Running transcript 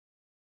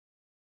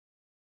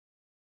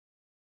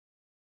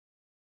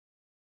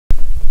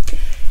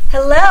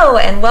Hello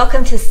and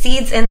welcome to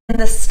Seeds in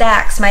the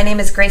Stacks. My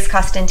name is Grace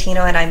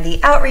Costantino and I'm the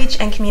Outreach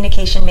and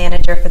Communication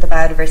Manager for the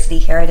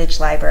Biodiversity Heritage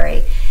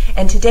Library.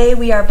 And today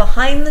we are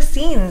behind the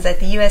scenes at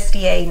the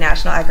USDA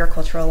National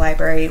Agricultural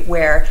Library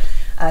where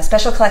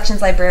Special Collections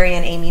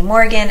Librarian Amy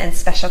Morgan and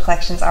Special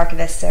Collections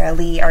Archivist Sarah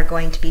Lee are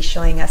going to be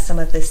showing us some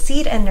of the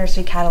seed and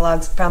nursery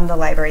catalogs from the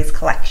library's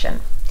collection.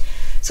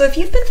 So if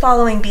you've been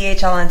following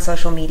BHL on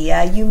social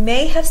media, you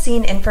may have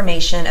seen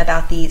information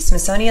about the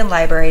Smithsonian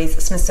Library's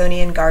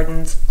Smithsonian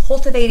Gardens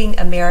Cultivating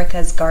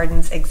America's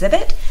Gardens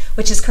exhibit,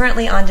 which is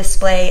currently on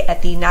display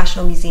at the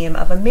National Museum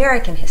of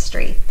American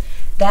History.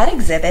 That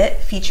exhibit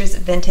features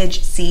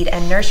vintage seed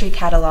and nursery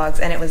catalogs,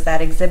 and it was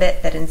that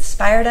exhibit that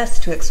inspired us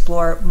to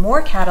explore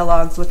more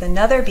catalogs with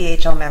another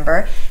BHL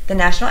member, the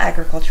National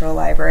Agricultural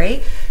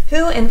Library,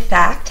 who in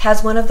fact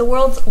has one of the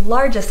world's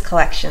largest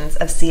collections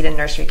of seed and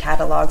nursery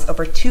catalogs,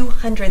 over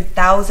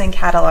 200,000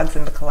 catalogs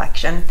in the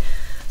collection.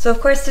 So of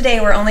course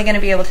today we're only going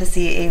to be able to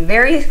see a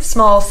very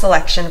small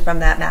selection from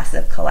that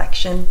massive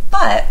collection,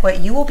 but what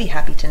you will be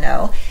happy to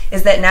know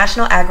is that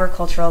National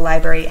Agricultural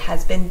Library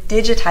has been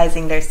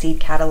digitizing their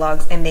seed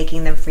catalogs and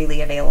making them freely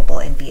available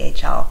in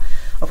BHL.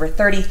 Over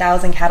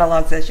 30,000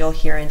 catalogs, as you'll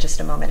hear in just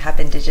a moment, have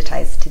been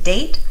digitized to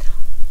date.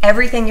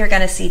 Everything you're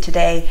going to see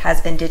today has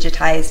been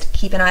digitized.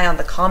 Keep an eye on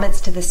the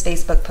comments to this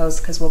Facebook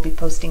post because we'll be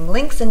posting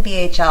links in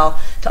BHL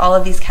to all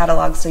of these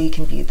catalogs so you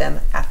can view them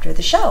after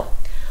the show.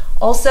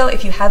 Also,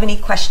 if you have any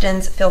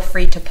questions, feel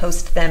free to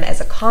post them as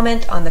a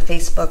comment on the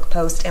Facebook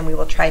post and we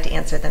will try to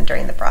answer them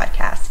during the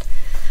broadcast.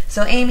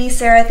 So Amy,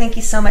 Sarah, thank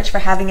you so much for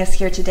having us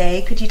here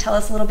today. Could you tell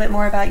us a little bit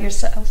more about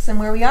yourselves and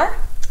where we are?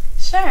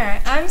 Sure.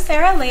 I'm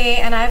Sarah Lee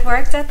and I've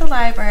worked at the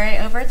library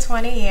over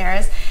 20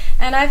 years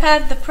and I've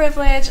had the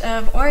privilege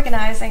of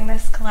organizing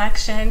this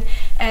collection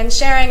and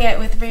sharing it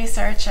with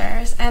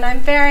researchers, and I'm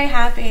very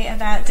happy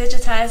about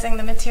digitizing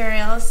the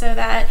materials so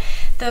that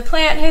the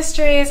plant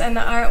histories and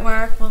the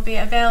artwork will be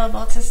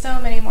available to so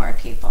many more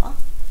people.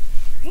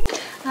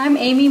 I'm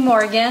Amy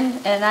Morgan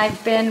and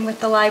I've been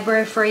with the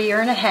library for a year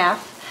and a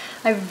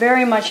half. I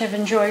very much have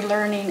enjoyed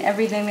learning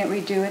everything that we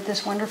do at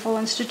this wonderful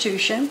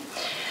institution.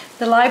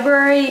 The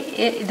library,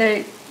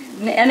 the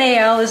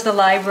NAL is the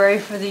library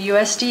for the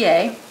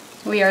USDA.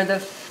 We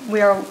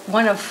are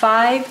one of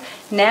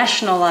 5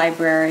 national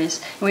libraries.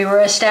 We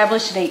were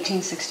established in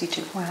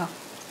 1862. Wow.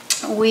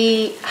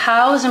 We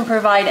house and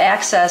provide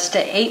access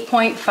to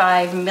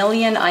 8.5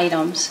 million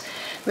items,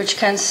 which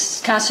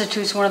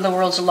constitutes one of the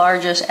world's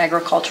largest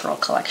agricultural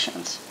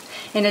collections.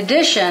 In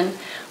addition,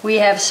 we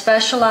have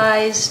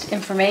specialized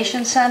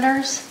information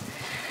centers,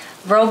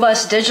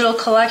 robust digital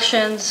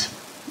collections,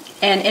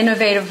 and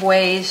innovative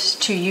ways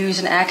to use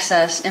and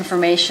access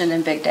information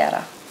and big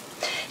data.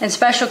 In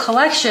Special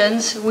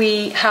Collections,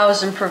 we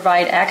house and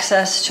provide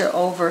access to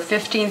over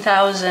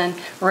 15,000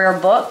 rare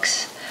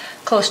books,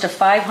 close to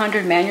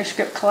 500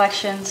 manuscript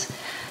collections,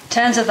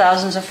 tens of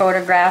thousands of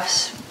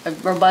photographs, a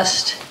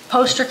robust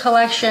poster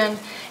collection,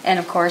 and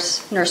of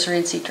course, nursery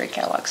and seed trade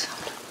catalogs.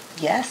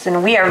 Yes,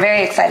 and we are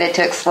very excited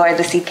to explore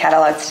the seed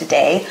catalogs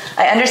today.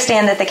 I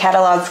understand that the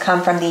catalogs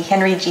come from the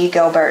Henry G.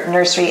 Gilbert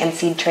Nursery and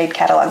Seed Trade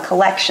Catalog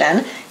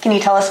Collection. Can you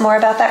tell us more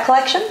about that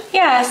collection?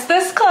 Yes,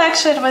 this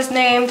collection was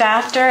named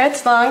after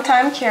its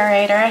longtime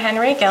curator,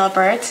 Henry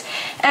Gilbert,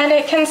 and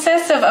it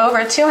consists of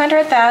over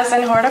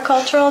 200,000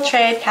 horticultural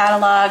trade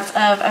catalogs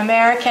of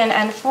American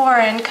and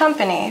foreign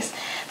companies.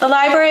 The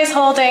library's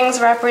holdings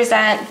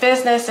represent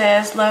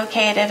businesses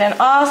located in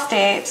all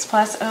states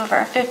plus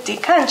over 50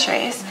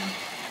 countries.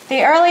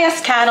 The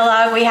earliest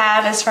catalog we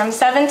have is from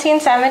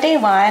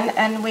 1771,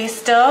 and we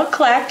still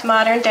collect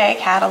modern-day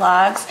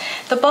catalogs.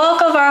 The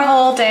bulk of our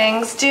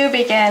holdings do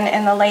begin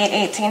in the late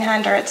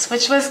 1800s,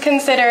 which was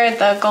considered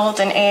the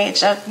golden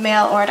age of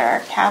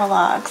mail-order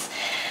catalogs.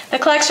 The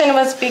collection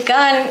was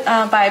begun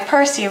by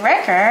Percy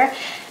Ricker,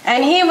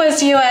 and he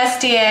was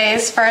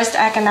USDA's first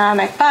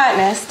economic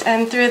botanist,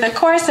 and through the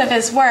course of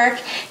his work,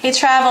 he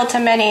traveled to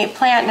many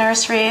plant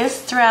nurseries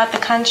throughout the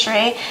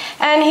country,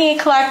 and he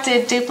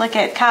collected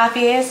duplicate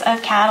copies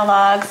of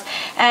catalogs,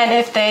 and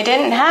if they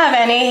didn't have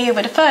any, he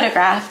would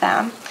photograph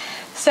them.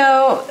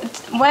 So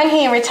when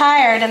he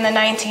retired in the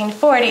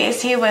 1940s,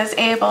 he was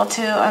able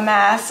to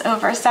amass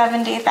over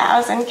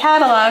 70,000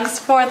 catalogs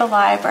for the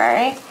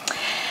library.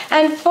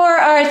 And for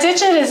our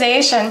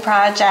digitization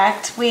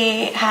project,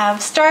 we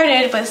have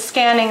started with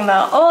scanning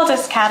the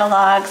oldest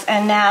catalogs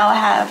and now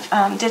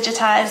have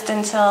digitized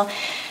until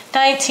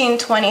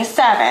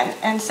 1927.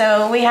 And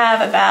so we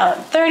have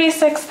about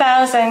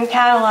 36,000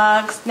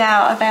 catalogs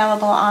now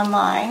available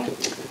online.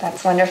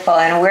 That's wonderful,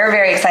 and we're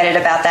very excited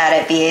about that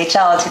at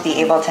BHL to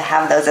be able to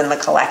have those in the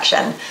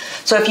collection.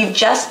 So if you've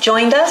just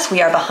joined us,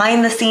 we are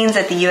behind the scenes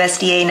at the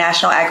USDA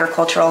National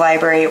Agricultural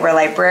Library where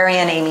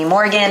librarian Amy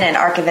Morgan and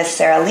archivist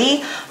Sarah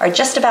Lee are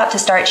just about to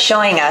start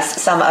showing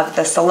us some of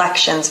the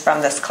selections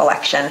from this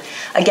collection.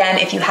 Again,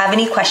 if you have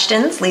any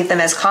questions, leave them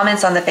as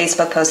comments on the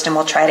Facebook post and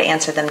we'll try to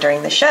answer them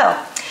during the show.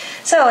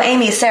 So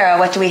Amy, Sarah,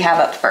 what do we have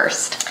up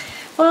first?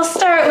 We'll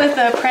start with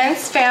the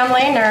Prince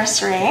Family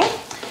Nursery.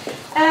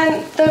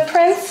 And the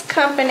Prince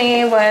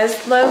Company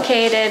was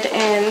located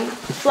in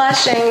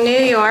Flushing, New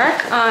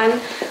York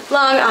on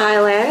Long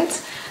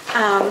Island.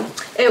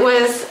 It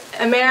was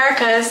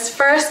America's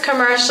first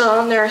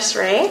commercial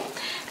nursery,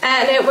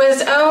 and it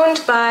was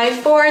owned by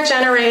 4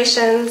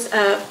 generations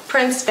of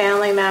Prince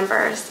family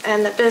members,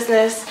 and the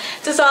business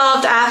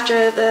dissolved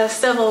after the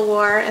Civil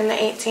War in the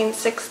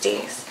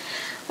 1860s.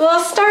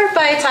 We'll start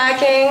by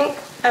talking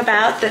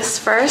about this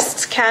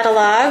first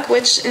catalog,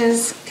 which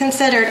is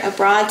considered a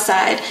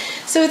broadside.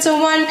 So it's a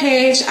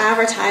one-page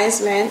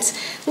advertisement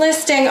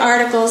listing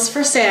articles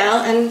for sale,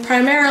 and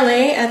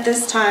primarily at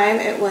this time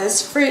it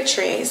was fruit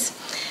trees.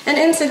 And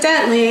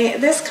incidentally,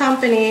 this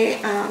company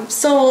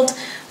sold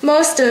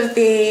most of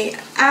the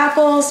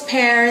apples,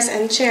 pears,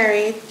 and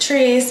cherry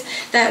trees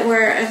that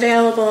were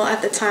available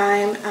at the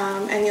time,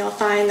 and you'll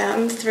find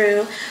them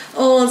through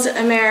old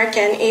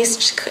American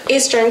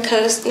Eastern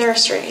Coast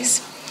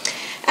nurseries.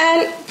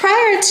 And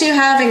prior to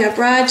having a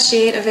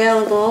broadsheet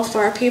available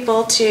for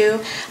people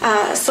to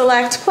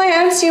select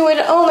plants, you would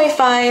only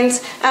find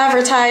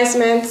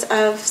advertisements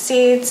of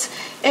seeds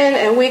in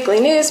a weekly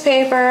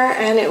newspaper,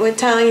 and it would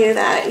tell you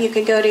that you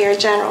could go to your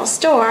general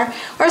store,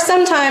 or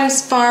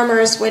sometimes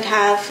farmers would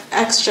have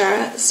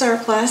extra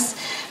surplus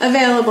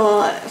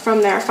available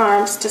from their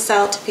farms to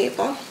sell to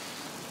people.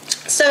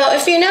 So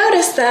if you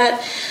notice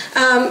that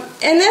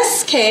in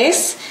this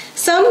case,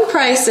 some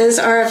prices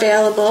are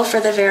available for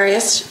the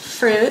various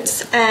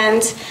fruits,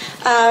 and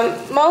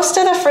most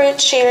of the fruit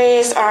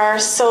trees are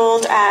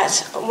sold at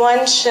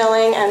 1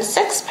 shilling and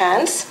 6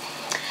 pence.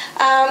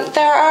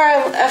 There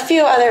are a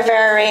few other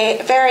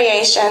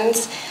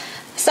variations.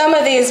 Some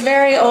of these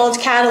very old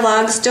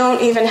catalogs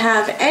don't even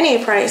have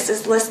any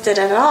prices listed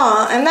at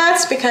all, and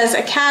that's because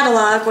a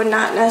catalog would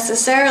not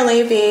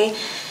necessarily be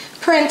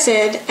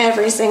printed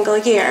every single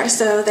year,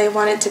 so they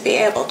wanted to be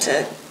able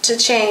to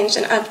change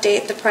and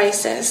update the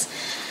prices.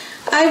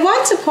 I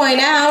want to point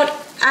out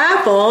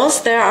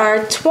apples. There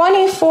are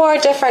 24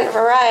 different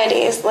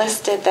varieties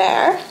listed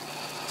there.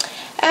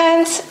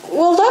 And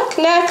we'll look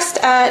next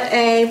at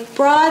a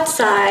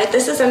broadside.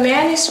 This is a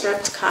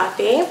manuscript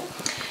copy,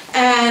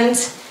 and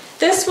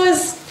this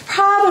was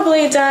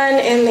probably done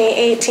in the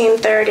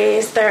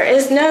 1830s. There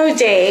is no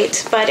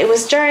date, but it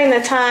was during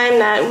the time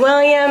that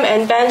William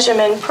and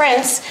Benjamin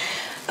Prince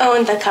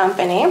owned the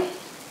company.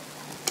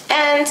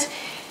 And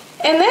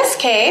in this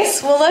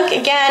case, we'll look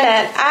again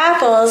at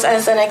apples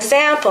as an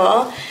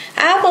example.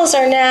 Apples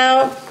are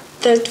now,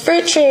 the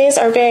fruit trees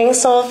are being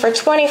sold for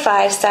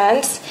 25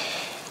 cents.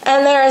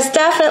 And there is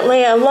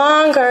definitely a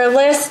longer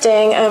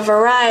listing of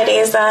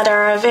varieties that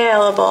are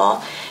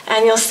available.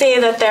 And you'll see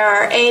that there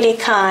are 80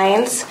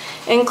 kinds,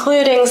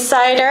 including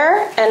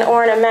cider and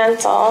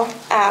ornamental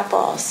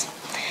apples.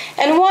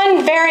 And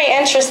one very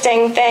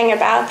interesting thing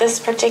about this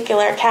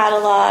particular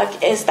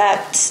catalog is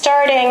that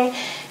starting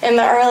in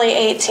the early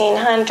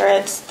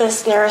 1800s,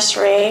 this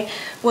nursery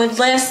would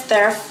list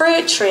their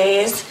fruit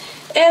trees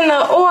in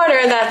the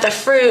order that the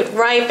fruit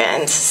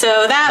ripened.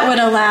 So that would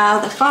allow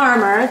the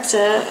farmer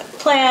to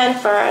plan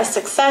for a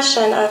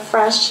succession of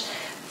fresh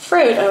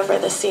fruit over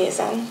the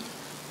season.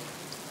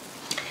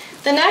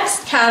 The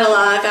next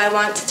catalog I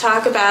want to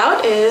talk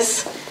about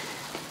is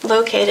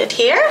located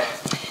here.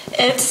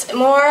 It's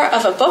more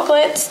of a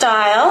booklet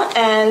style,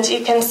 and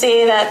you can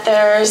see that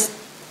there's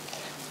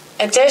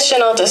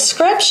additional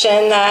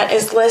description that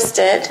is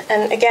listed.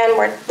 And again,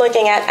 we're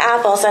looking at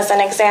apples as an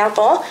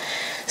example.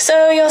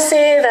 So you'll see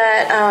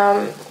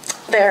that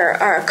there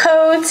are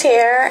codes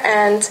here,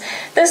 and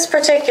this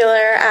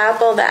particular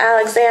apple, the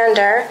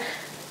Alexander,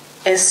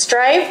 is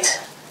striped.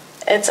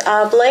 It's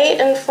oblate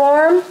in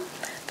form.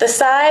 The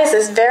size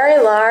is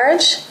very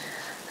large.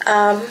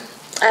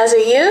 As a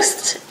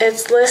use,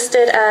 it's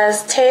listed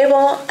as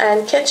table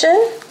and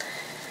kitchen,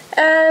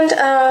 and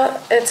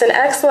it's an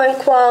excellent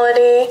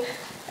quality,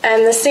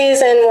 and the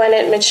season when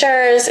it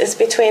matures is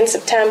between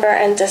September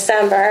and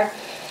December.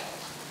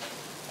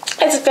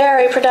 It's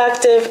very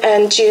productive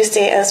and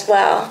juicy as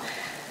well.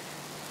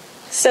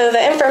 So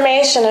the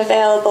information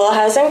available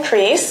has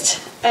increased,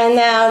 and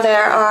now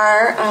there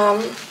are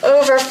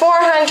over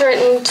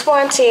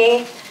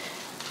 420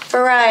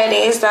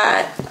 varieties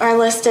that are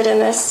listed in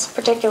this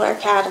particular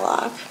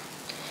catalog.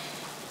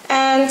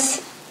 And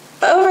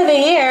over the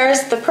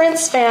years, the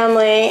Prince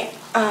family,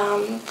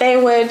 they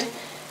would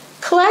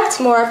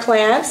collect more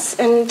plants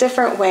in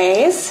different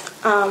ways.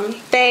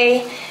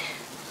 They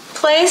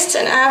placed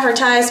an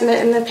advertisement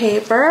in the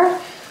paper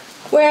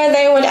where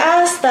they would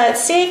ask that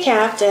sea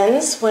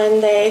captains,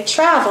 when they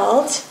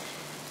traveled,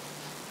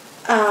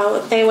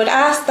 they would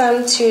ask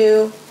them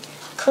to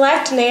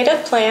collect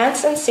native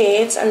plants and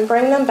seeds and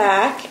bring them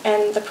back,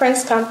 and the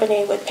Prince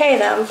Company would pay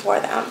them for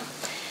them.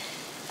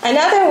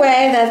 Another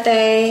way that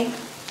they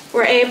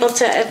were able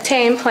to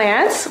obtain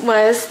plants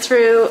was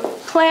through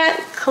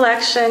plant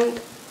collection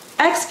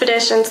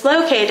expeditions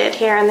located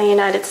here in the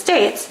United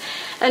States.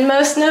 And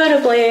most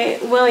notably,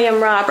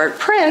 William Robert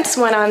Prince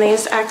went on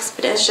these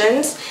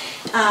expeditions.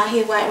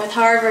 He went with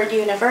Harvard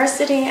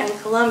University and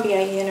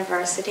Columbia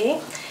University.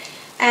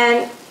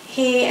 And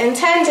he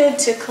intended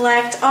to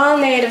collect all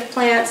native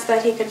plants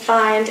that he could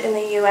find in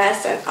the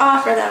U.S. and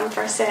offer them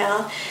for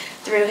sale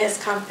through his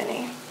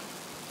company.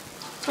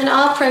 And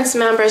all Prince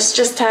members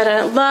just had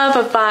a love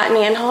of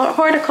botany and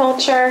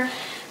horticulture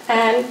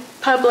and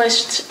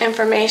published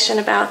information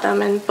about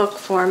them in book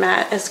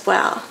format as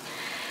well.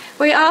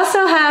 We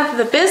also have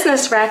the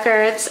business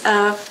records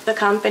of the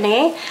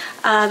company.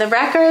 The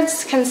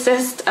records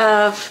consist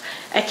of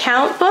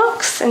account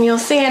books, and you'll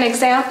see an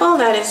example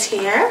that is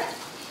here,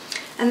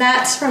 and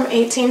that's from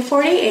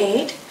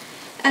 1848.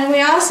 And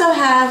we also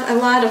have a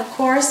lot of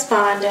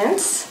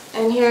correspondence,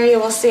 and here you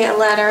will see a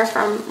letter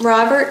from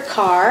Robert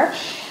Carr.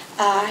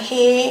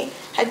 He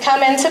had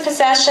come into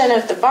possession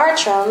of the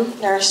Bartram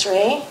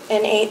nursery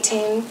in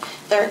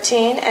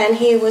 1813, and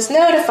he was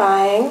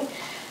notifying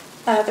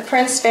the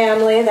Prince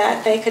family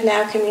that they could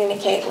now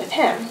communicate with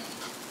him.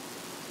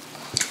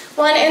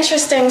 One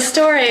interesting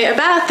story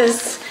about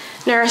this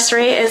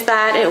nursery is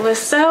that it was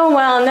so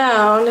well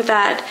known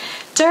that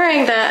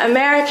during the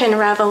American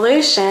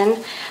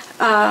Revolution,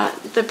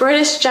 the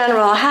British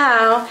General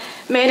Howe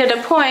made it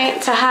a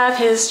point to have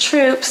his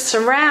troops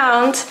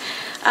surround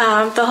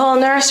the whole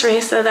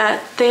nursery so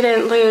that they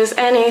didn't lose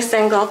any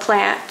single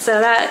plant. So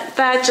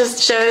that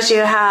just shows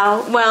you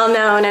how well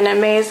known and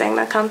amazing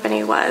the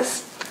company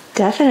was.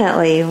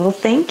 Definitely. Well,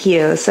 thank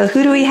you. So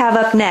who do we have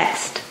up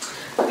next?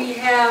 We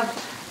have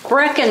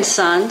Breck &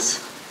 Sons.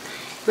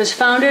 It was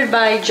founded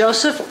by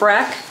Joseph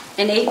Breck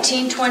in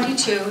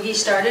 1822. He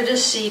started a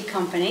seed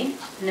company,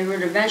 and they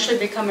would eventually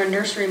become a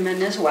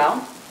nurseryman as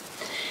well.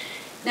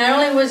 Not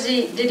only was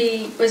he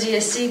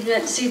a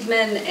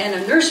seedman and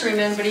a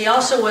nurseryman, but he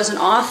also was an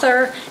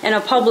author and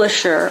a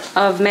publisher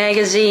of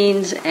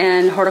magazines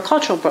and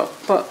horticultural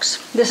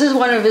books. This is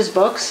one of his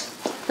books,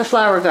 The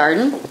Flower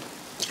Garden.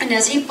 And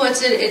as he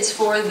puts it, it's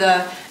for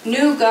the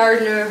new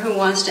gardener who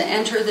wants to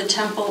enter the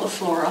Temple of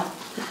Flora.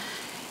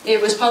 It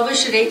was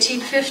published in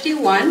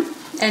 1851,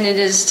 and it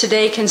is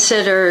today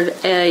considered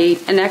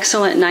an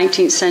excellent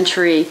 19th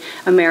century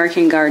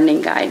American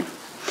gardening guide.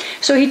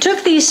 So he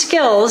took these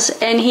skills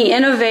and he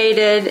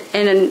innovated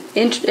in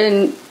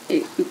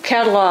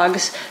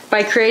catalogs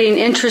by creating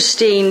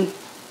interesting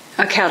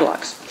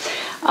catalogs.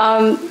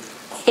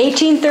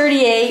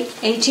 1838,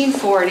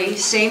 1840,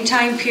 same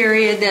time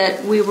period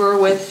that we were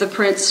with the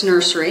Prince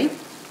Nursery.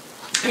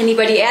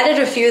 But he added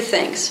a few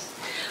things.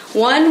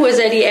 One was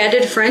that he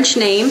added French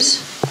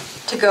names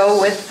to go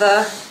with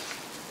the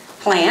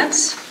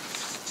plants.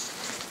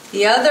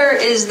 The other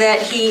is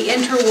that he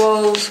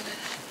interwove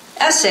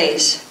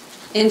essays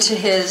in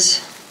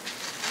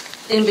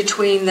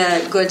between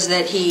the goods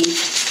that he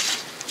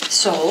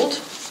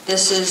sold.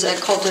 This is a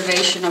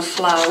cultivation of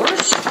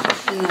flowers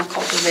and a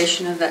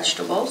cultivation of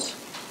vegetables.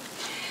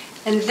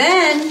 And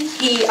then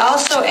he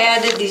also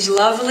added these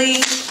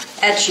lovely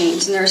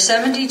etchings, and there are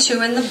 72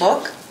 in the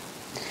book.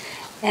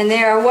 And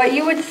they are what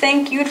you would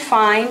think you'd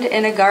find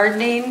in a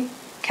gardening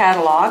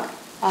catalog,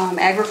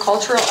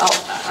 agricultural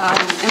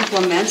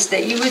implements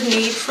that you would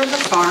need for the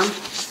farm.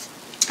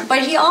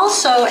 But he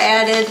also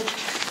added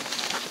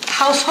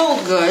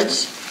household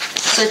goods,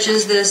 such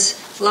as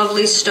this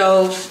lovely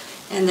stove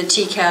and the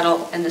tea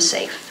kettle and the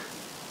safe.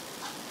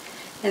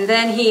 And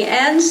then he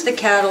ends the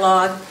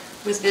catalog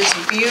with this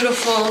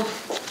beautiful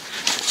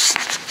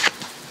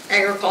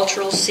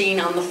agricultural scene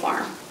on the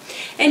farm.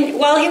 And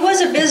while he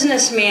was a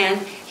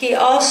businessman, he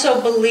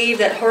also believed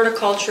that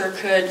horticulture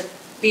could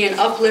be an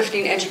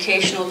uplifting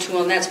educational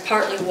tool, and that's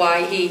partly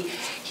why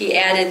he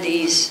added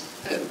these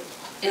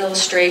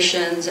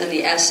illustrations and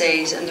the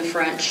essays and the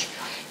French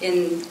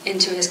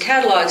into his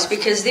catalogs,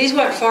 because these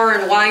went far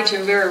and wide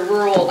to very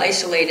rural,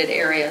 isolated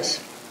areas.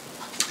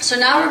 So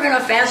now we're going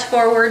to fast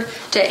forward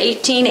to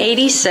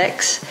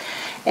 1886,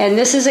 and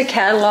this is a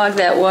catalog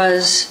that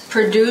was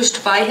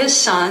produced by his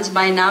sons.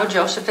 By now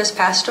Joseph has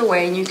passed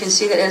away, and you can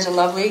see that it has a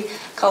lovely,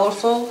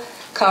 colorful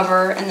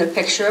cover and the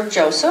picture of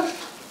Joseph.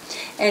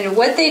 And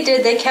what they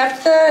did, they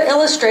kept the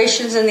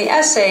illustrations and the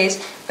essays,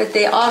 but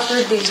they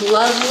offered these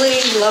lovely,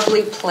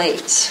 lovely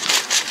plates.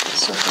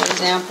 So for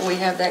example, we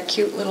have that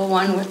cute little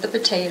one with the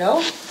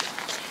potato,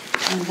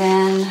 and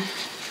then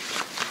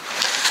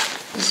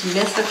this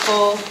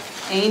mythical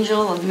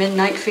angel of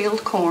midnight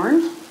field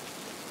corn,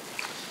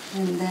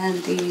 and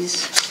then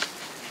these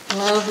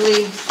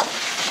lovely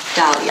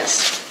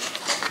dahlias.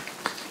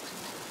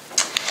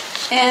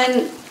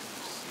 And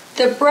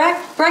the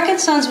Breck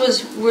 & Sons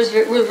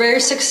were very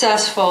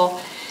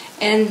successful,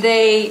 and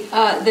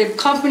the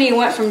company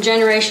went from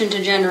generation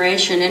to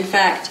generation. In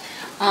fact,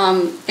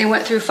 it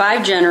went through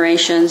 5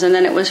 generations, and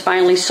then it was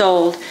finally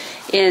sold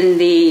in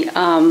the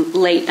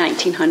late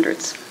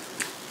 1900s.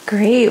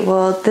 Great.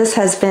 Well, this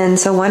has been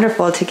so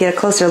wonderful to get a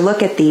closer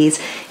look at these.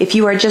 If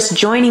you are just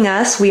joining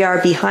us, we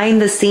are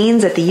behind the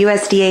scenes at the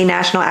USDA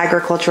National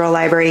Agricultural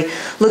Library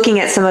looking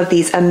at some of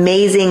these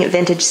amazing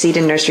vintage seed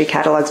and nursery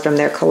catalogs from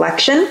their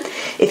collection.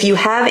 If you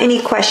have any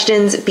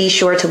questions, be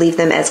sure to leave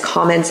them as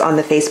comments on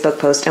the Facebook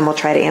post and we'll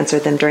try to answer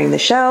them during the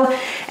show.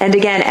 And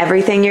again,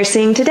 everything you're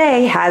seeing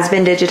today has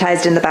been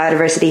digitized in the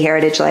Biodiversity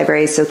Heritage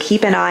Library, so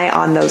keep an eye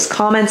on those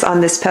comments on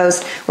this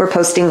post. We're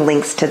posting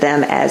links to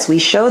them as we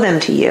show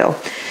them to you.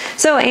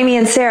 So Amy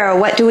and Sarah,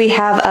 what do we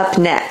have up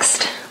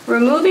next? We're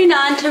moving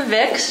on to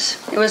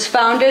Vicks. It was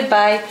founded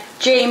by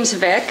James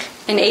Vick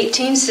in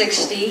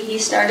 1860. He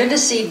started a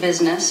seed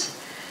business.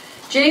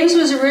 James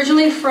was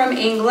originally from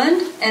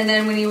England, and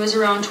then when he was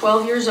around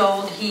 12 years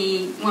old,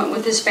 he went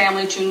with his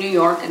family to New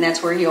York, and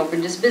that's where he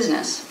opened his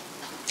business.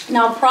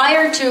 Now,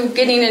 prior to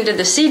getting into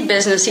the seed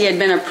business, he had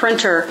been a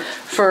printer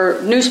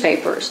for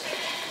newspapers.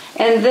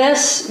 And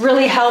this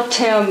really helped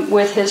him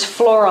with his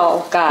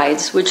floral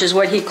guides, which is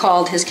what he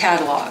called his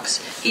catalogs.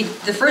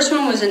 The first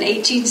one was in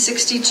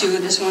 1862.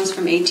 This one's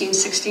from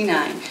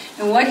 1869.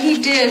 And what he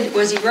did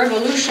was he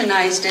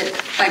revolutionized it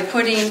by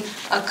putting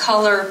a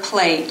color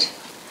plate.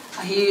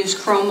 He used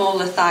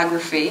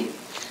chromolithography.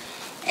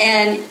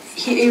 And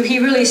he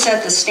really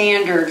set the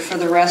standard for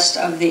the rest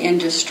of the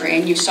industry.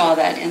 And you saw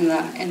that in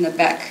the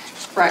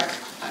Breck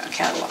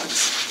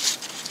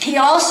catalogs. He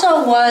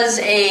also was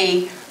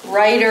a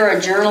writer,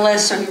 a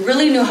journalist, so he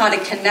really knew how to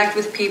connect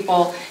with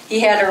people. He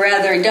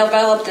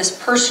developed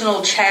this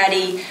personal,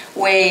 chatty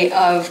way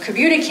of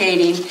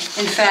communicating.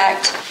 In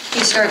fact, he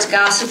starts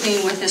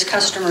gossiping with his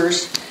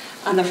customers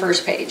on the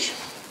first page.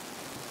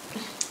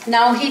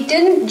 Now, he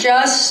didn't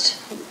just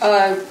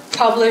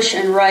publish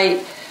and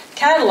write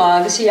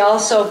catalogs, he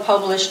also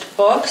published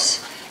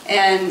books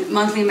and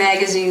monthly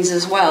magazines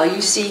as well.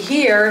 You see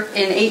here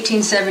in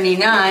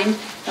 1879,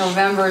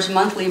 November's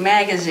monthly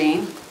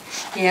magazine.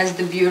 He has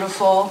the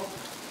beautiful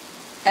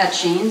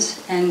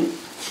etchings, and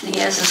he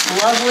has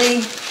this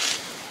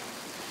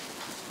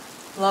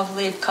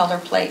lovely color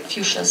plate,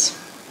 fuchsias.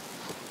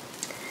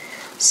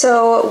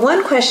 So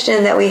one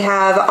question that we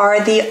have,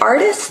 are the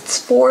artists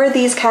for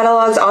these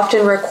catalogs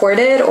often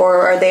recorded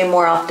or are they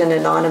more often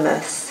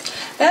anonymous?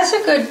 That's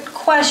a good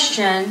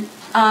question.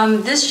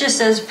 This just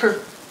says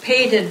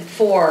painted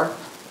for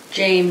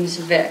James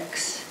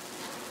Vicks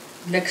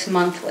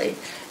Monthly.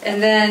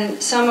 And then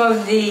some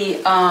of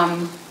the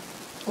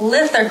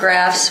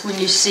lithographs, when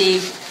you see,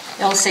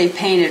 they'll say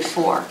painted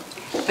for.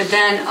 But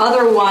then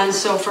other ones,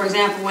 so for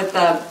example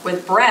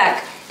with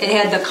Breck, it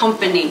had the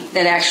company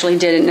that actually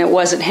did it and it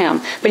wasn't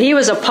him. But he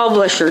was a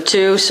publisher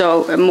too,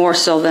 so more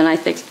so than I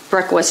think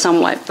Breck was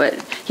somewhat, but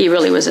he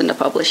really was into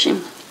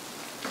publishing.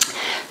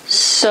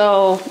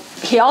 So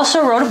he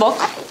also wrote a book,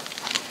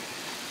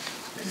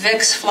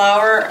 Vicks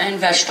Flower and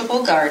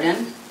Vegetable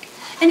Garden.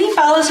 And he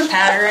follows a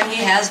pattern.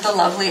 He has the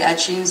lovely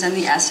etchings and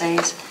the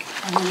essays.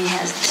 And then he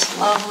has this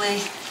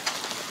lovely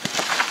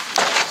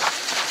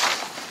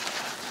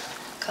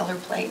color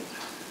plate.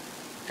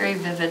 Very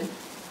vivid.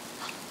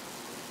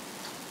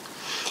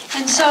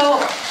 And so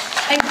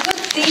I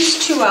put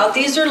these two out.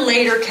 These are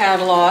later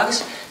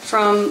catalogs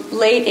from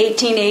late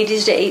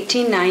 1880s to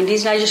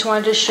 1890s. And I just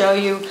wanted to show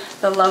you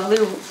the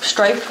lovely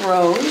striped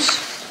rose.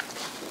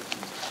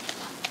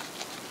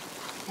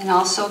 And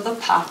also the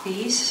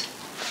poppies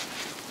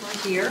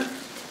were here.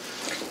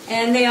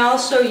 And they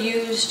also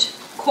used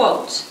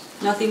quotes.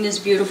 Nothing is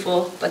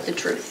beautiful but the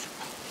truth.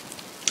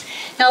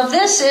 Now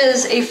this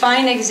is a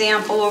fine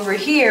example over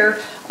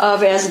here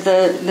of, as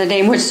the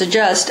name would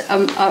suggest,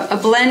 a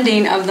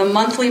blending of the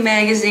monthly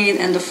magazine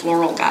and the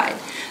floral guide.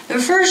 The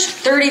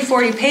first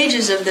 30-40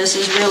 pages of this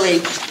is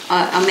really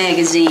a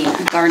magazine,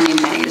 a gardening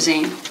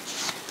magazine,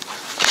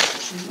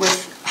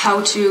 with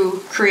how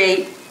to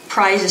create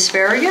prize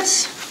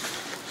asparagus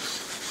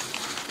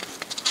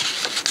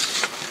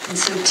and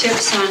some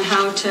tips on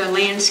how to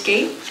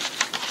landscape,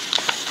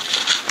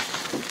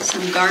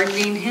 some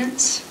gardening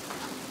hints.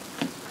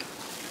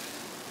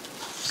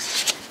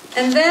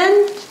 And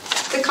then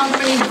the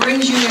company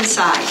brings you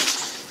inside.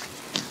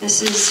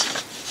 This is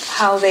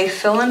how they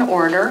fill an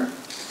order.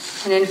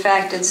 And in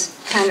fact, it's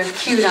kind of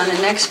cute. On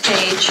the next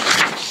page,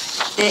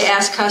 they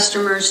ask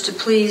customers to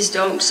please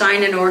don't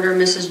sign an order,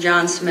 Mrs.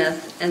 John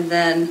Smith, and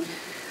then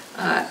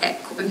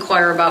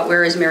inquire about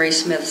where is Mary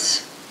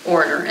Smith's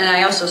order. And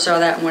I also saw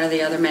that in one of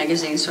the other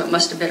magazines, so it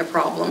must have been a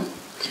problem.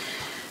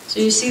 So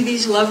you see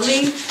these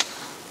lovely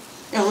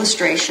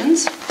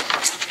illustrations.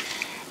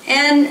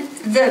 And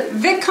the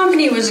Vick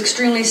Company was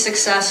extremely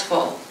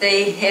successful.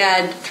 They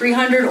had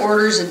 300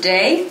 orders a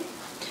day,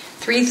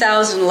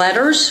 3,000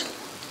 letters.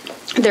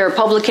 Their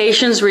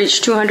publications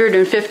reached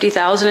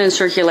 250,000 in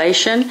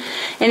circulation.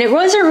 And it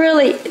wasn't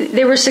really,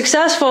 they were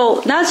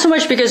successful not so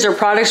much because their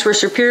products were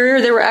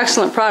superior, they were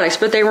excellent products,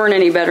 but they weren't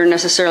any better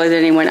necessarily than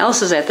anyone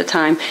else's at the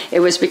time. It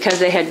was because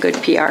they had good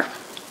PR.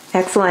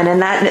 Excellent,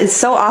 and that is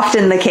so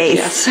often the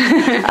case. Yes.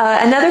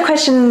 Another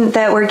question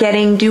that we're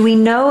getting, do we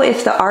know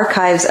if the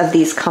archives of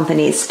these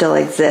companies still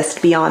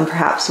exist beyond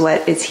perhaps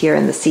what is here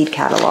in the seed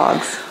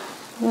catalogs?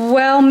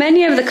 Well,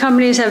 many of the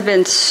companies have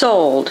been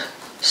sold,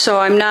 so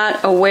I'm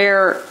not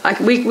aware.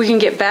 We can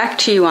get back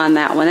to you on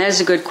that one. That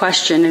is a good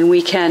question, and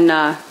we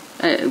can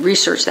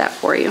research that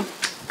for you.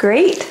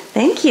 Great,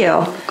 thank you.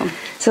 You're welcome.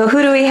 So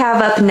who do we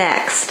have up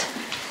next?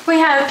 We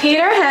have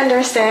Peter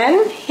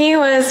Henderson. He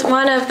was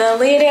one of the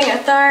leading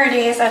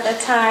authorities at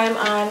the time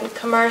on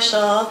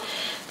commercial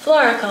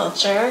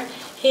floriculture.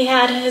 He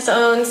had his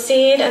own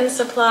seed and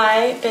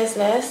supply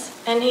business,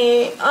 and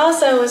he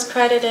also was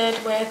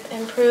credited with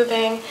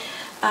improving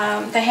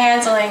the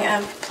handling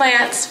of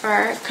plants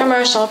for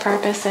commercial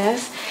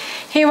purposes.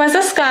 He was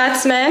a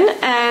Scotsman,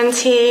 and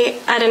he,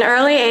 at an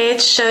early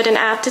age, showed an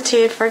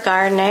aptitude for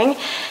gardening,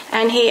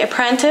 and he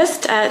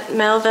apprenticed at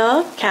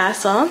Melville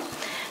Castle,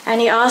 and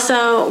he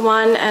also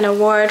won an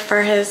award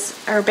for his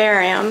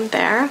herbarium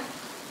there.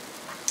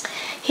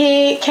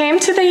 He came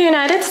to the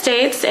United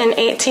States in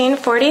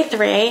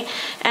 1843,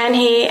 and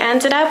he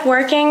ended up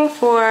working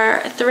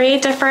for 3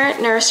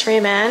 different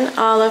nurserymen,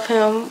 all of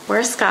whom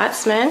were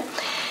Scotsmen.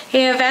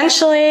 He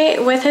eventually,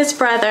 with his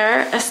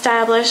brother,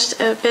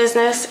 established a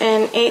business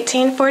in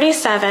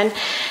 1847,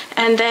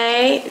 and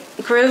they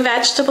grew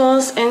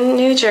vegetables in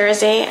New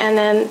Jersey, and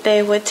then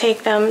they would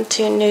take them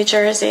to New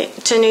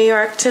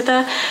York to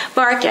the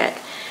market.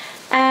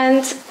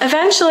 And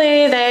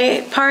eventually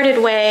they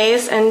parted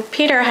ways, and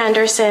Peter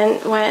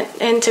Henderson went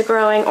into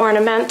growing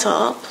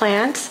ornamental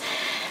plants.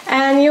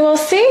 And you will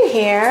see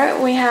here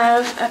we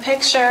have a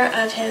picture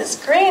of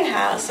his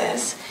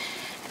greenhouses.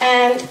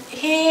 And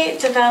he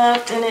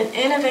developed in an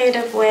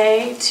innovative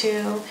way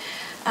to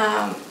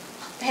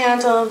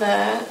handle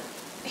the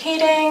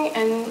heating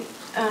and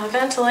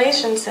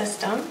ventilation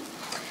system.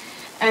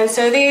 And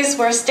so these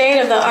were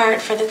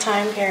state-of-the-art for the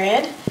time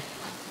period.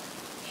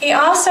 He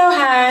also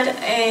had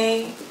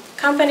a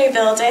company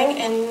building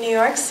in New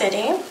York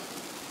City,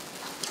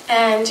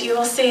 and you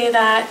will see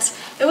that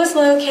it was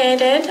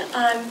located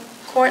on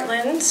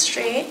Cortlandt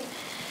Street,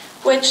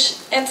 which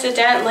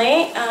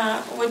incidentally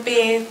would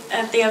be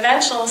at the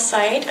eventual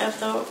site of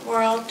the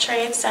World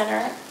Trade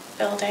Center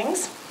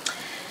buildings.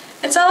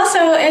 It's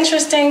also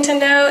interesting to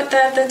note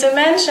that the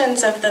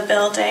dimensions of the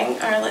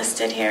building are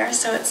listed here.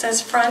 So it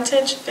says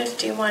frontage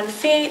 51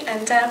 feet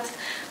and depth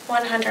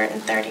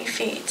 130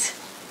 feet.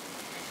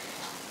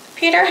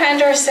 Peter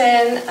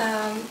Henderson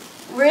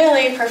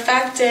really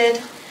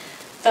perfected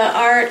the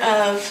art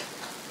of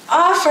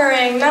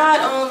offering not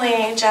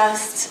only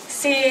just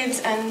seeds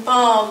and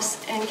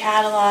bulbs in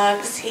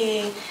catalogs.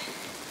 He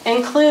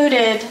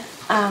included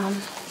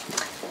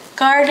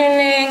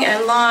gardening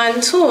and lawn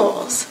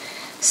tools.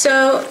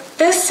 So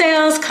this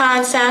sales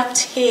concept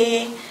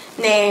he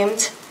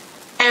named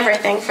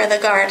everything for the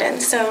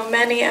garden. So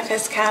many of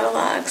his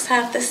catalogs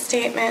have this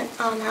statement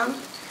on them.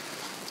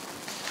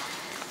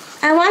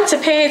 I want to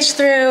page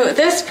through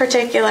this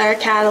particular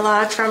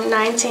catalog from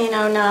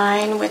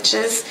 1909, which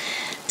is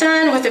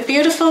done with a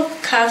beautiful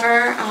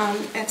cover.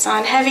 It's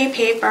on heavy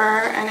paper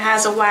and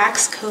has a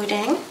wax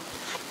coating.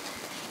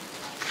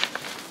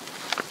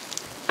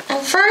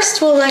 And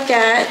first we'll look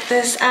at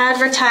this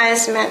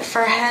advertisement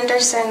for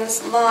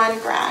Henderson's lawn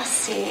grass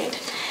seed.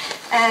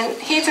 And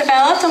he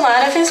developed a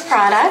lot of his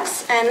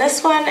products, and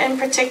this one in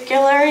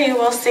particular, you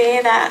will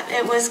see that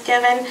it was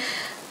given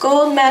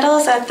gold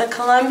medals at the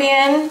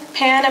Columbian,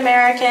 Pan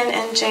American,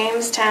 and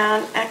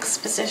Jamestown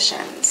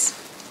expositions.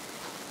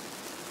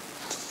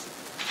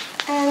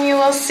 And you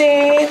will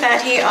see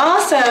that he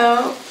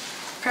also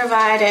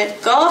provided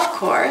golf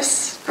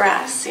course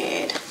grass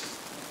seed.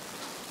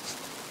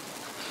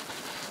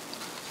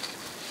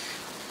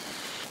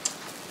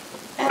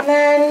 And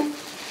then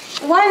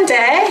one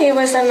day he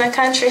was in the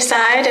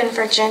countryside in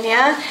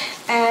Virginia,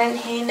 and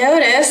he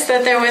noticed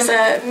that there was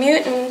a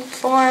mutant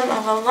form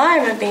of a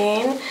lima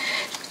bean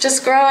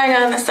just growing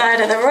on the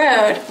side of the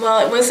road.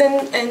 Well, it was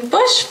in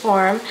bush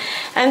form,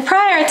 and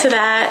prior to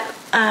that,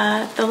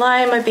 the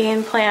lima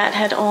bean plant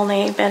had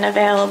only been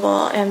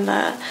available in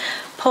the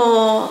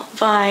pole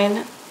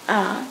vine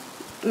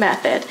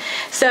method.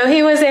 So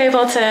he was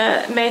able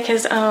to make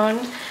his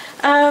own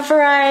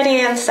variety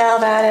and sell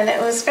that, and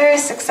it was very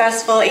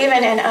successful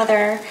even in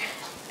other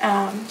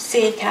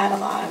seed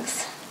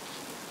catalogs.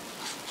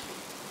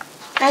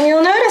 And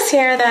you'll notice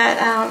here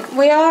that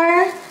we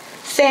are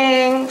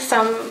seeing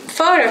some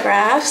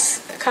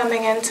photographs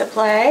coming into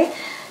play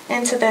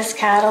into this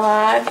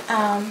catalog,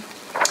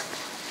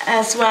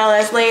 as well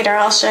as later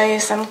I'll show you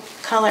some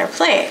color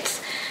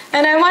plates.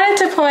 And I wanted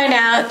to point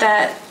out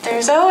that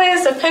there's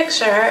always a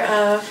picture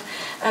of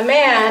a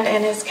man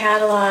in his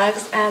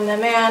catalogs, and the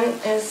man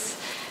is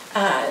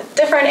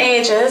different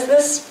ages.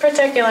 This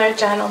particular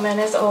gentleman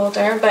is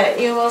older, but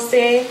you will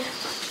see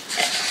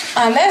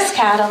on this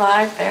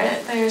catalog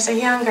there's a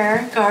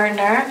younger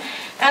gardener.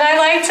 And I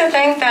like to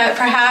think that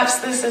perhaps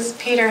this is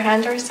Peter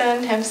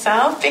Henderson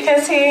himself,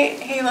 because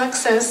he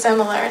looks so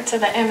similar to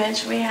the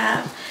image we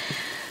have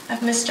of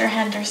Mr.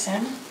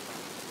 Henderson.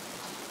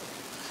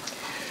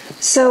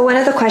 So one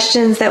of the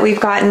questions that we've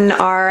gotten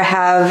are,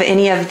 have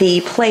any of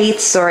the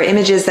plates or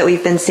images that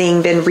we've been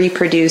seeing been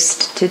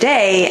reproduced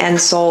today and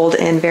sold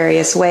in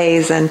various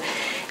ways? And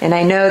And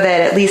I know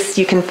that at least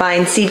you can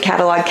find seed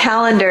catalog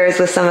calendars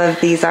with some of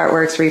these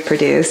artworks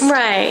reproduced.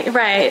 Right.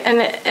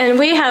 And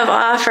we have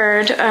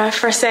offered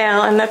for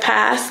sale in the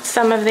past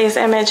some of these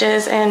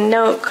images in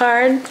note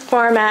card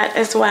format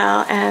as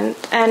well. And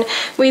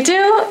we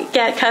do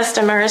get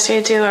customers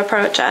who do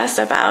approach us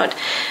about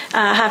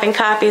having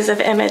copies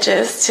of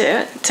images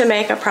to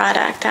make a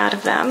product out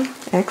of them.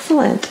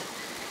 Excellent.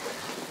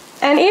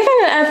 And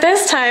even at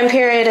this time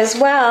period as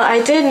well,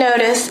 I did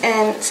notice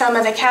in some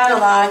of the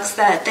catalogs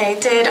that they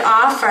did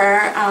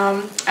offer,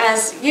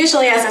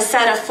 usually as a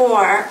set of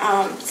 4,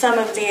 some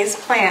of these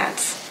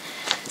plants.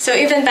 So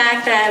even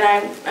back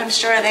then, I'm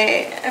sure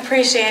they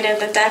appreciated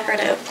the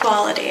decorative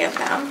quality of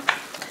them.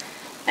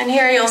 And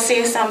here you'll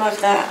see some of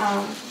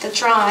the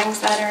drawings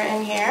that are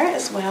in here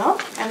as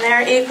well, and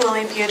they're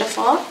equally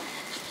beautiful.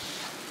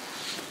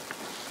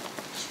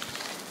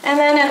 And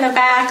then in the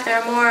back,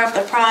 there are more of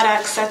the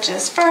products such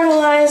as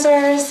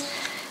fertilizers,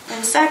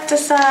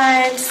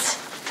 insecticides,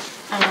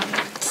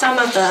 some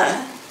of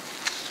the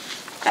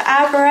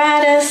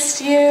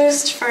apparatus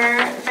used for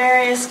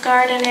various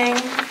gardening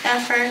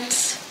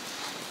efforts,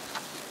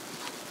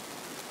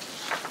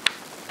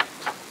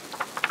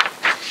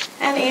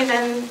 and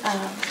even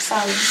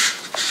some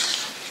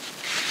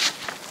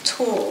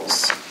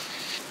tools.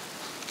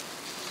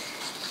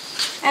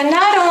 And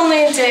not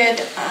only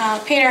did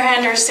Peter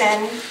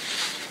Henderson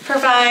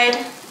provide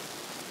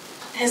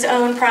his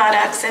own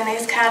products in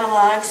these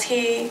catalogs,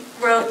 he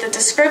wrote the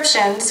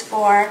descriptions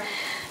for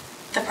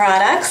the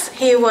products.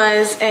 He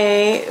was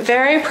a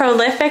very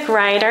prolific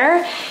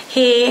writer.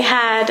 He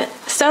had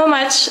so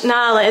much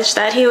knowledge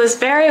that he was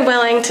very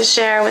willing to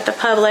share with the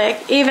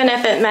public, even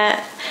if it meant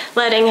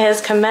letting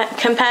his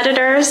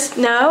competitors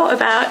know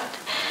about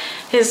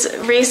his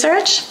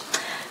research.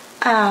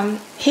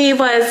 He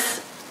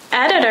was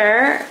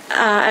editor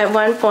at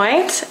one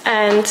point,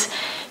 and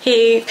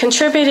he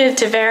contributed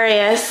to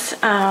various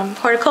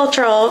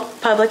horticultural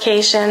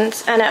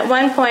publications, and at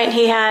one point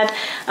he had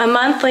a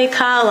monthly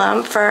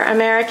column for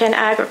American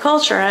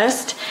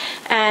Agriculturist,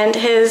 and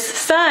his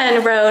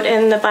son wrote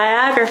in the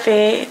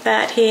biography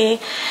that he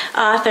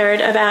authored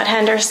about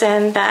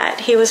Henderson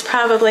that he was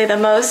probably the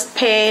most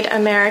paid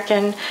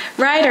American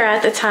writer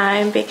at the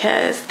time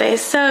because they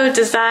so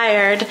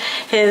desired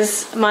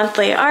his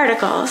monthly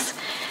articles.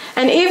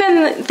 And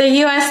even the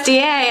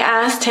USDA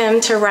asked him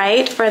to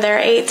write for their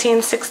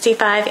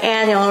 1865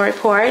 annual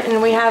report,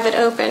 and we have it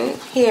open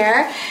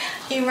here.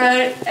 He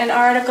wrote an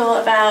article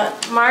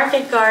about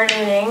market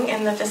gardening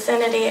in the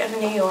vicinity of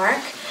New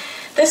York.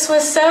 This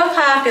was so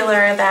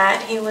popular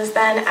that he was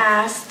then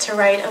asked to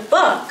write a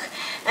book.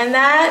 And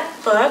that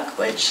book,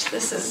 which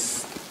this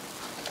is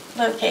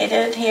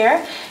located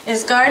here,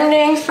 is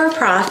Gardening for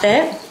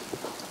Profit.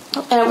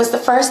 And it was the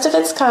first of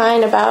its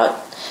kind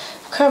about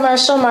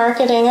commercial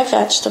marketing of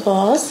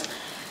vegetables.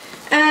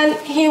 And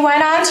he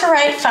went on to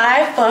write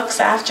 5 books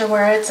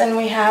afterwards, and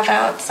we have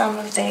out some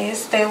of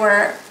these. They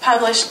were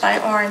published by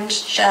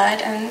Orange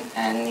Judd,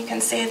 and you can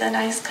see the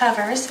nice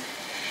covers.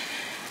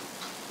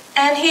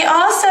 And he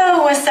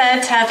also was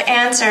said to have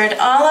answered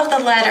all of the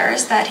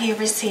letters that he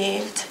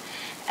received,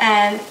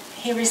 and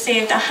he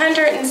received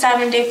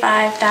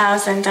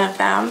 175,000 of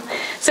them.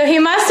 So he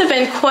must have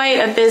been quite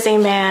a busy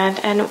man,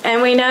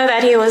 and we know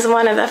that he was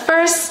one of the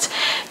first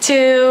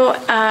to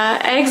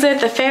exit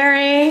the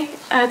ferry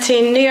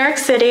to New York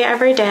City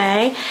every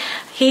day.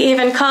 He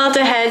even called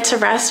ahead to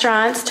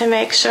restaurants to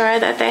make sure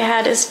that they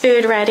had his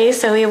food ready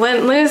so he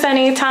wouldn't lose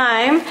any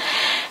time.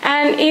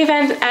 And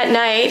even at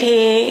night,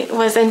 he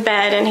was in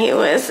bed and he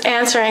was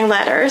answering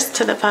letters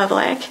to the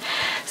public.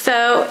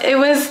 So it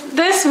was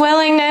this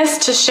willingness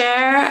to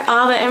share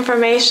all the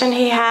information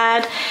he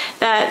had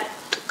that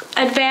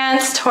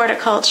advanced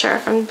horticulture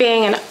from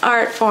being an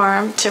art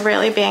form to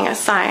really being a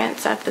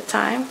science at the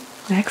time.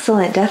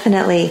 Excellent,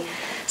 definitely.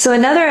 So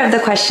another of the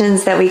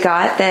questions that we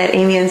got that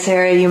Amy and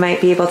Sarah, you might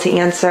be able to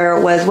answer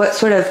was what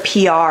sort of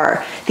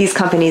PR these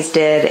companies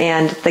did.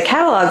 And the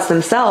catalogs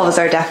themselves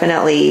are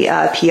definitely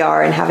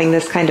PR and having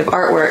this kind of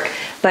artwork.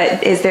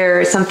 But is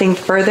there something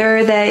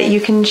further that you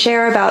can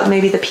share about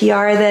maybe the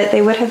PR that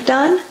they would have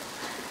done?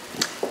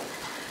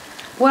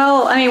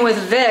 Well, I mean, with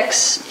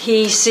Vicks,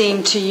 he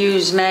seemed to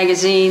use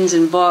magazines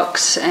and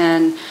books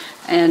and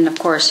of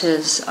course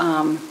his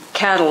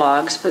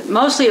catalogs, but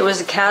mostly it was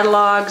the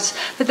catalogs.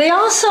 But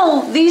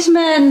these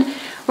men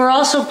were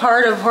also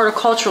part of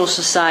horticultural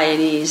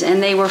societies,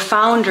 and they were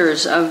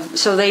founders of,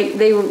 so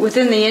they were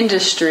within the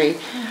industry.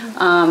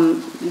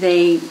 Mm-hmm.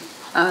 They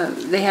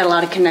had a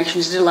lot of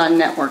connections, did a lot of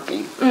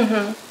networking.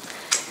 Mm-hmm.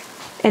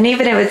 And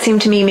even it would seem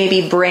to me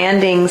maybe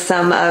branding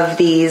some of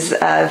these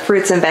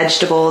fruits and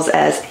vegetables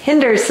as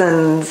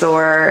Henderson's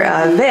or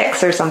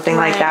Vicks or something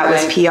like that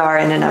was PR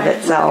in and of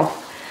itself.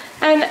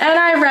 And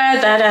I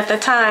read that at the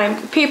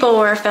time, people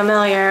were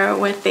familiar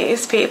with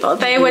these people.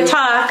 They would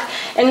talk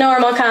in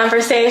normal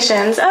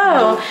conversations,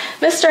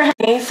 Mr.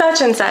 Honey,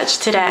 such and such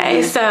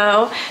today.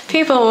 So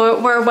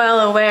people were well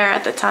aware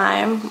at the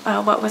time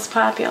what was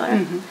popular.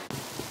 Mm-hmm.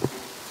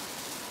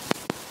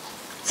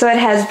 So it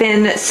has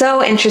been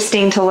so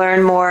interesting to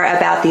learn more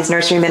about these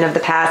nurserymen of the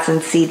past and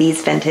see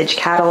these vintage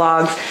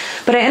catalogs.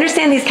 But I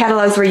understand these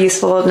catalogs were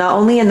useful not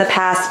only in the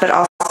past, but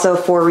also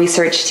for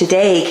research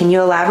today. Can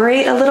you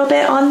elaborate a little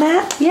bit on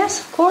that?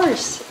 Yes, of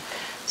course.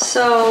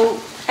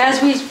 So,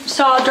 as we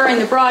saw during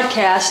the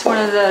broadcast, one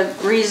of the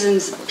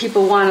reasons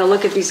people want to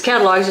look at these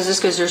catalogs is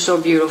just because they're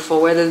so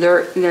beautiful, whether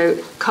they're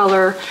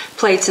color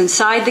plates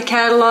inside the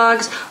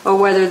catalogs or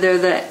whether they're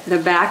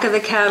the back of the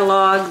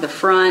catalog, the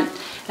front,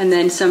 and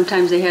then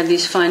sometimes they have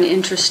these fun,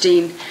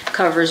 interesting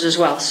covers as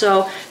well.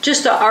 So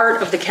just the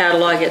art of the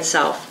catalog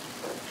itself.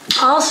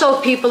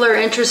 Also, people are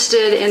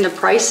interested in the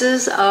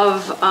prices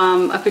of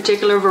a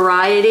particular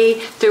variety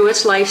through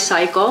its life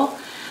cycle,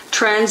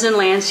 trends in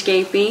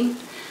landscaping,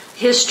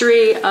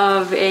 history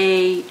of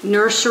a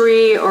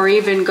nursery or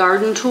even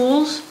garden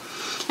tools.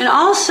 And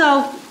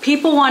also,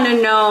 people want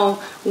to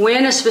know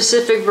when a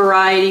specific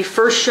variety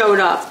first showed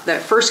up,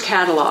 that first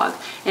catalog,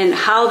 and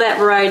how that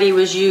variety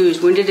was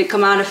used. When did it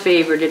come out of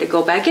favor? Did it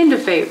go back into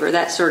favor?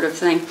 That sort of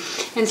thing.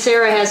 And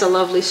Sarah has a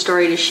lovely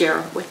story to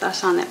share with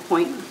us on that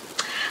point.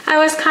 I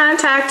was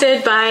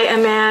contacted by a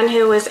man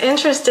who was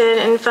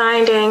interested in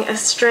finding a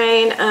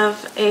strain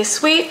of a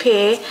sweet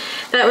pea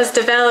that was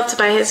developed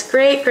by his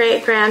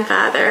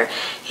great-great-grandfather.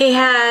 He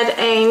had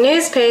a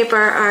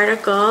newspaper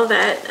article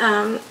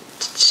that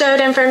showed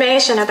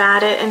information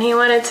about it, and he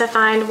wanted to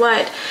find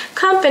what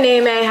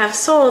company may have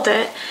sold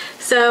it.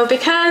 So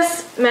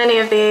because many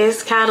of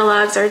these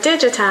catalogs are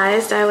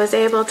digitized, I was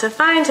able to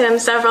find him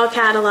several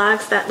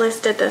catalogs that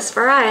listed this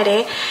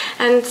variety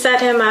and set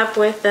him up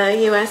with the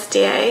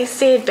USDA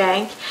seed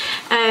bank.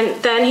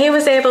 And then he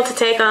was able to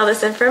take all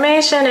this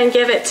information and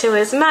give it to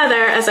his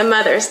mother as a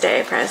Mother's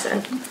Day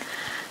present.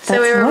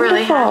 So we were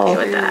really happy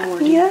with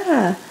that.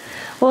 Yeah.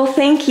 Well,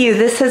 thank you.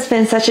 This has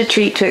been such a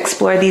treat to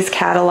explore these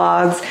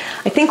catalogs.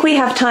 I think we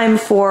have time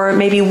for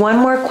maybe one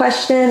more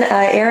question.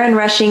 Erin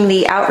Rushing,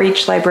 the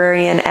outreach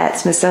librarian at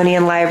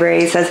Smithsonian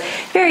Libraries, has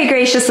very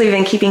graciously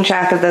been keeping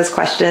track of those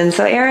questions.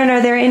 So Erin, are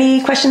there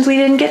any questions we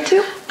didn't get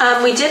to?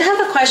 We did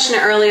have a question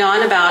early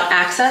on about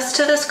access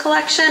to this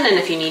collection and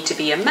if you need to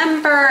be a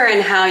member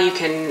and how you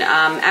can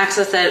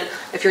access it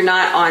if you're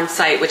not on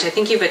site, which I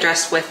think you've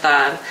addressed with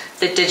the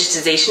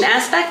digitization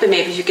aspect, but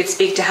maybe if you could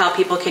speak to how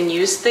people can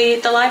use the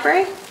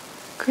library.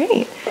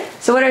 Great.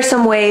 So what are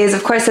some ways,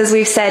 of course, as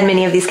we've said,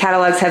 many of these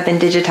catalogs have been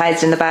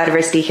digitized in the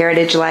Biodiversity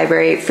Heritage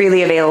Library,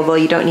 freely available.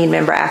 You don't need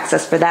member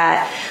access for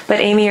that. But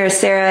Amy or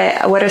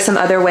Sarah, what are some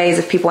other ways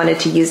if people wanted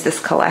to use this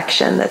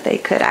collection that they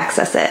could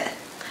access it?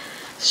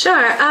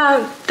 Sure.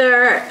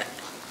 They're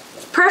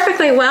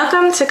perfectly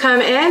welcome to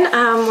come in.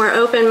 We're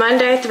open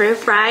Monday through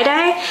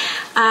Friday.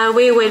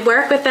 We would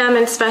work with them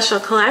in special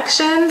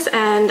collections,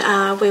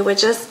 and we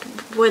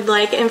would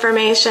like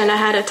information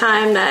ahead of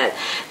time that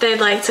they'd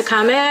like to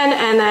come in,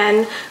 and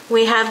then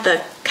we have the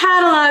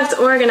catalogs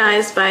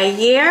organized by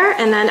year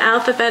and then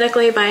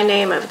alphabetically by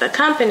name of the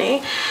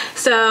company.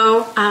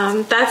 So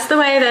that's the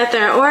way that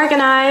they're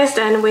organized,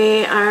 and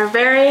we are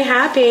very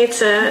happy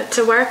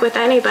to work with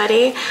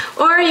anybody.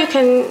 Or you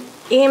can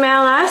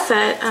email us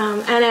at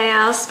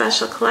NAL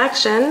Special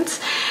Collections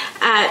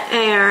at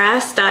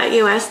ars.usda.gov,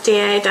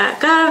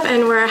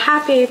 and we're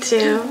happy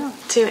to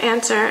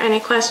answer any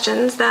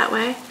questions that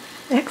way.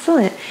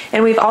 Excellent.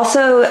 And we've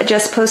also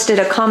just posted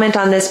a comment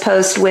on this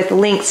post with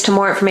links to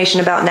more information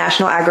about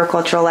National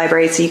Agricultural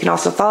Library, so you can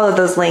also follow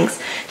those links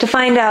to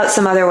find out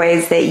some other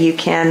ways that you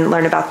can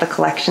learn about the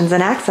collections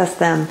and access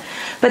them.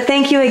 But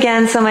thank you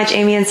again so much,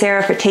 Amy and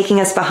Sarah, for taking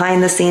us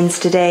behind the scenes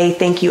today.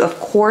 Thank you, of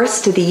course,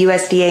 to the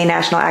USDA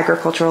National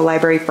Agricultural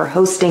Library for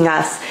hosting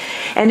us.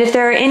 And if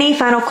there are any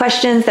final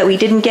questions that we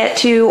didn't get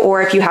to,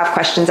 or if you have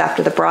questions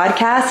after the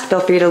broadcast,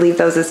 feel free to leave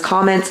those as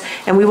comments,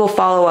 and we will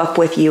follow up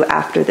with you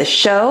after the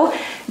show.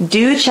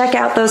 Do check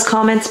out those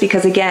comments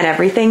because, again,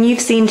 everything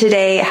you've seen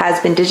today has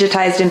been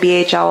digitized in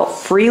BHL,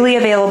 freely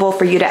available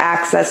for you to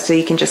access, so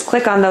you can just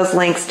click on those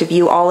links to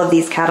view all of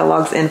these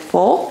catalogs in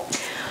full.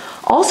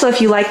 Also,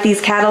 if you like these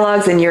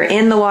catalogs and you're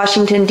in the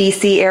Washington,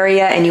 D.C.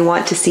 area and you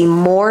want to see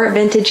more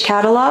vintage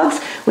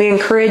catalogs, we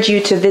encourage you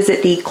to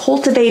visit the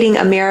Cultivating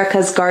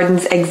America's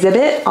Gardens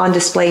exhibit on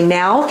display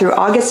now through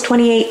August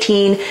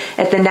 2018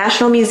 at the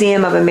National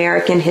Museum of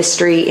American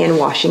History in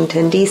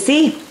Washington,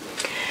 D.C.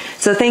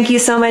 So thank you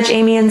so much,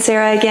 Amy and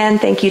Sarah, again.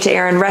 Thank you to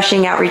Erin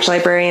Rushing, Outreach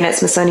Librarian at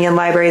Smithsonian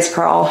Libraries,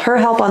 for all her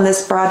help on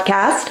this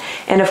broadcast.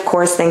 And of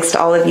course, thanks to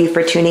all of you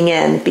for tuning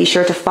in. Be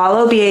sure to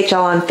follow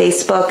BHL on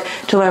Facebook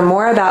to learn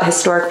more about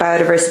historic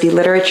biodiversity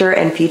literature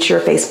and future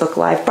Facebook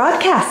Live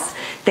broadcasts.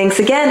 Thanks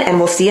again, and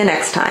we'll see you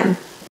next time.